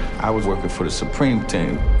 I was working for the Supreme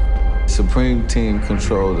Team. Supreme Team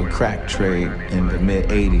controlled the crack trade in the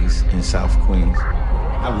mid-'80s in South Queens.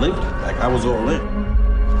 I lived it, like I was all in.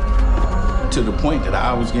 To the point that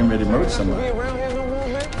I was getting ready to murder somebody.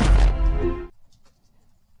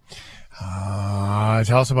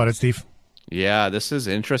 Tell us about it, Steve. Yeah, this is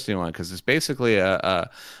an interesting one because it's basically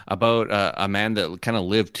about a man that kind of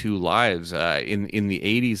lived two lives. In the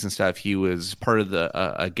 80s and stuff, he was part of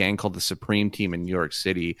a gang called the Supreme Team in New York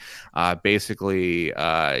City. Basically,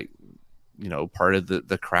 part of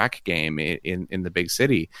the crack game in the big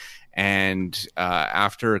city. And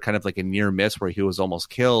after kind of like a near miss where he was almost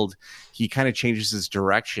killed, he kind of changes his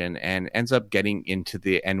direction and ends up getting into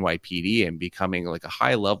the NYPD and becoming like a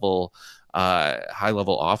high level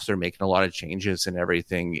officer, making a lot of changes and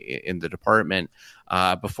everything in the department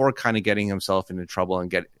before kind of getting himself into trouble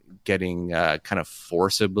and getting kind of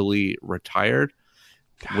forcibly retired,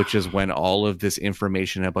 which is when all of this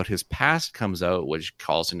information about his past comes out, which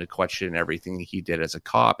calls into question everything he did as a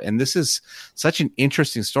cop. And this is such an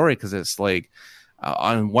interesting story because it's like,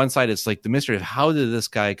 on one side, it's like the mystery of how did this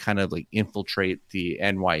guy kind of like infiltrate the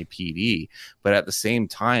NYPD, but at the same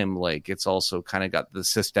time, like it's also kind of got the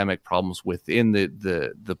systemic problems within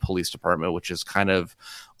the police department, which is kind of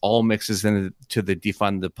all mixes into the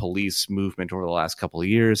defund the police movement over the last couple of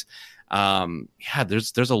years.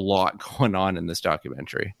 There's a lot going on in this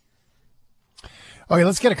documentary. Okay,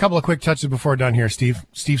 let's get a couple of quick touches before we're done here, Steve.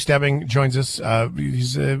 Steve Stebbing joins us.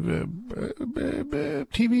 He's a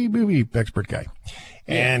TV movie expert guy.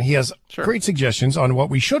 And he has great suggestions on what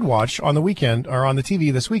we should watch on the weekend or on the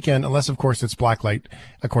TV this weekend, unless, of course, it's Blacklight.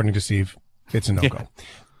 According to Steve, it's a no-go. Yeah.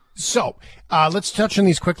 So let's touch on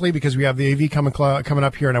these quickly because we have the AV coming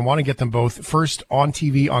up here, and I want to get them both. First, on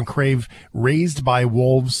TV on Crave, Raised by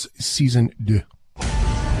Wolves Season 2.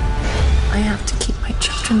 I have to keep my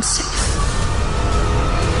children safe.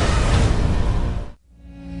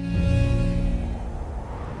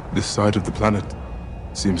 This side of the planet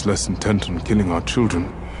seems less intent on killing our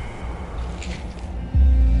children.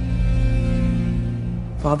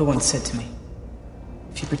 Father once said to me,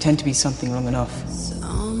 if you pretend to be something long enough,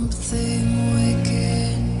 something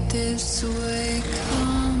wicked this way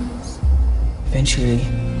comes. Eventually,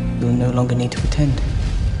 you'll no longer need to pretend.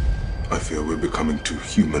 I fear we're becoming too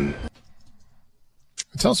human.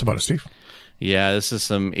 Tell us about it, Steve. Yeah, this is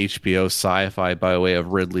some HBO sci-fi by way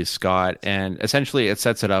of Ridley Scott, and essentially it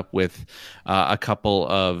sets it up with a couple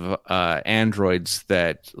of androids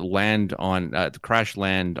that crash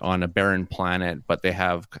land on a barren planet, but they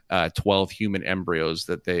have 12 human embryos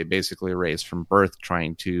that they basically raise from birth,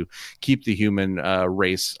 trying to keep the human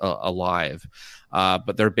race alive.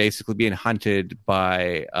 But they're basically being hunted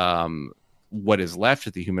by what is left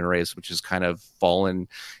of the human race, which has kind of fallen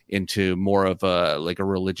into more of a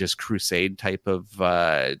religious crusade type of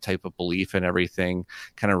belief and everything,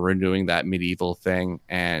 kind of renewing that medieval thing.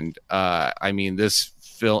 And this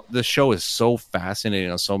show is so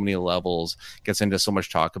fascinating on so many levels, gets into so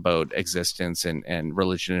much talk about existence and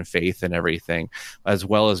religion and faith and everything, as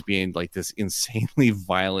well as being like this insanely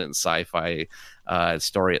violent sci-fi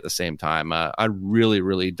story at the same time. I really,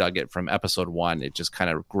 really dug it from episode 1. It just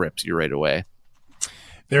kind of grips you right away.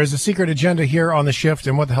 There's a secret agenda here on The Shift,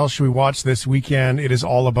 and what the hell should we watch this weekend? It is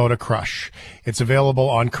all about a crush. It's available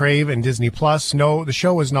on Crave and Disney+. No, the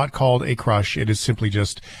show is not called A Crush. It is simply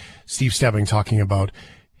just Steve Stebbing talking about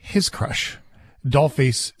his crush.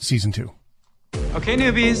 Dollface Season 2. Okay,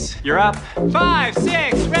 newbies, you're up. 5,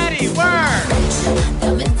 6, ready,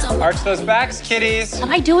 work! Arch those backs, kiddies. Am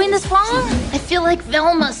I doing this wrong? I feel like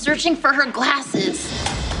Velma searching for her glasses.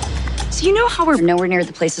 So you know how we're nowhere near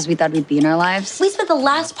the places we thought we'd be in our lives? We spent the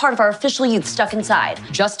last part of our official youth stuck inside,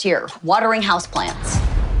 just here, watering houseplants.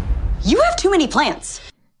 You have too many plants.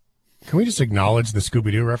 Can we just acknowledge the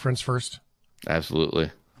Scooby-Doo reference first?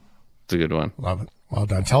 Absolutely. It's a good one. Love it. Well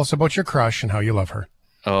done. Tell us about your crush and how you love her.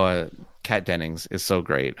 Oh, Kat Dennings is so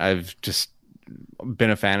great. I've just been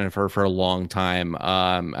a fan of her for a long time.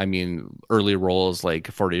 I mean, early roles like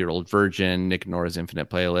 40-Year-Old Virgin, Nick Nora's Infinite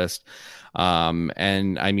Playlist.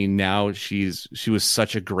 And I mean, now she was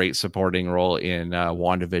such a great supporting role in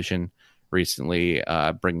WandaVision recently,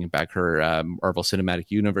 bringing back her Marvel Cinematic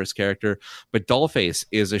Universe character. But Dollface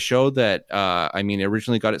is a show that, I mean,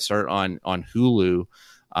 originally got it started on Hulu.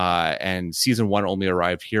 And season 1 only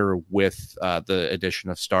arrived here with the addition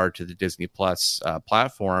of Star to the Disney Plus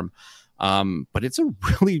platform. But it's a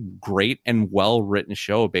really great and well-written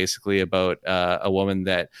show, basically about a woman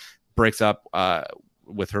that breaks up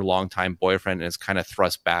with her longtime boyfriend and is kind of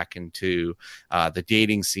thrust back into the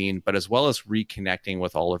dating scene, but as well as reconnecting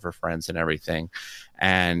with all of her friends and everything.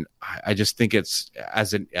 And I just think it's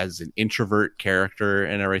as an introvert character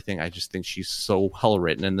and everything, I just think she's so well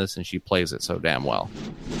written in this, and she plays it so damn well.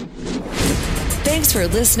 Thanks for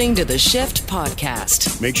listening to the Shift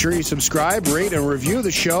Podcast. Make sure you subscribe, rate, and review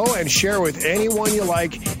the show, and share with anyone you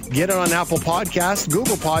like. Get it on Apple Podcasts,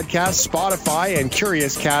 Google Podcasts, Spotify, and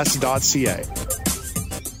CuriousCast.ca.